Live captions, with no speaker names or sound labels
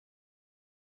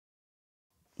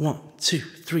1, 2,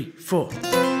 3, 4. Try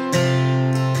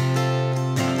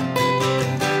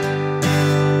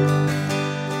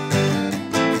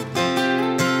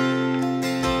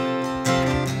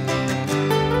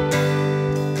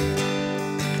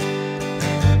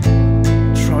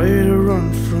to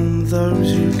run from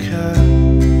those who care.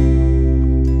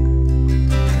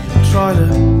 Try to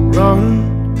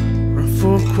run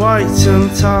for quite some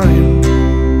time.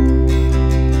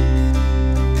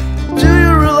 Do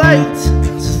you relate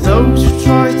to those who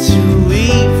try to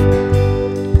leave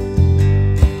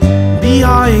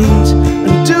behind?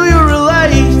 And do you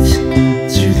relate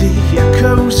to the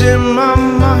echoes in my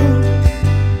mind?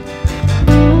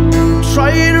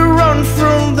 Try to run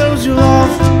from those you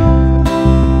love.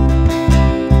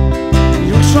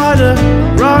 You'll try to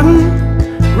run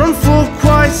for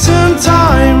quite some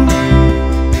time.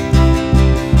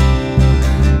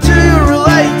 Do you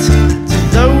relate to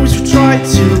those who try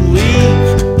to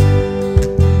leave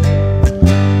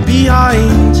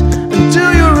behind? And do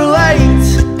you relate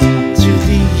to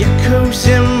the echoes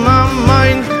in my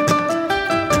mind?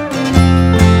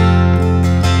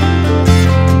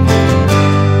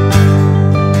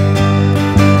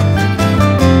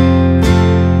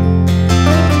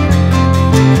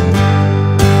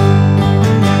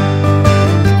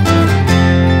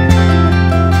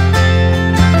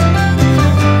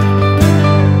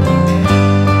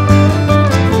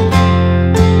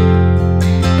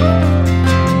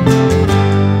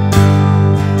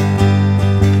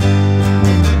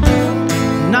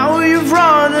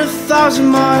 Run 1,000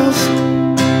 miles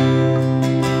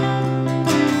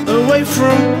away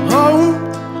from home.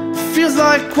 Feels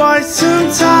like quite some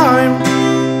time.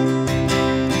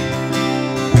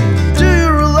 Do you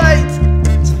relate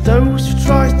to those who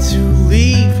try to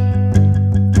leave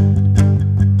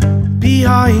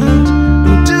behind?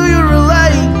 And do you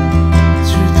relate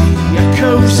to the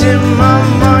echoes in my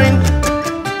mind?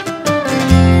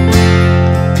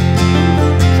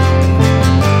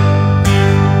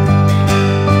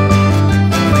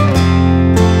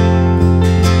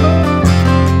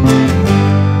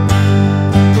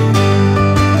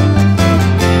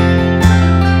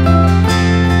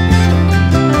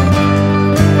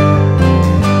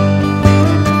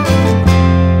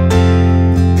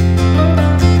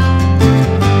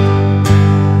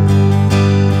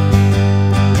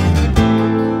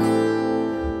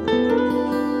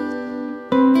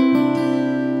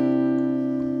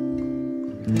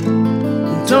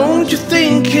 Don't you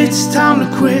think it's time to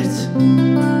quit?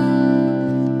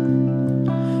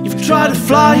 You've tried to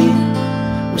fly.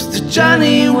 Was the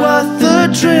journey worth the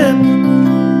trip?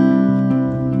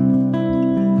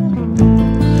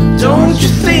 Don't you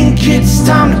think it's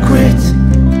time to quit?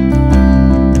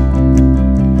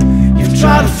 You've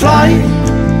tried to fly.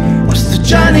 Was the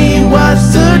journey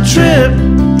worth the trip?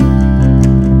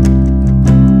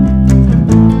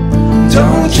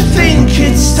 Don't you think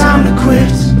it's time to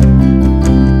quit?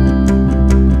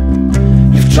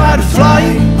 Try to fly.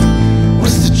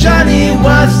 Was the journey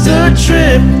worth the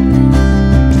trip?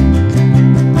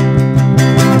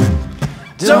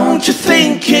 Don't you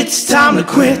think it's time to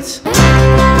quit?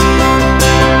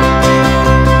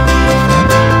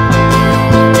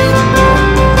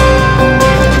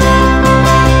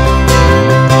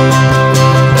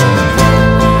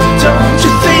 Don't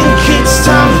you think it's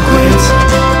time to quit?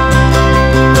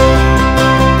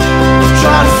 You've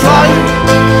tried to fly.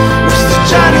 Was the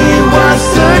journey worth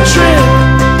the trip?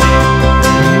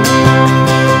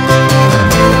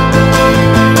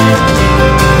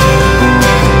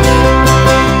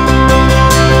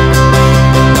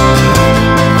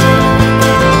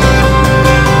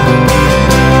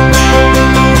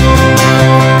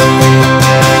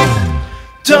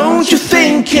 Don't you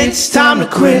think it's time to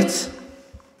quit?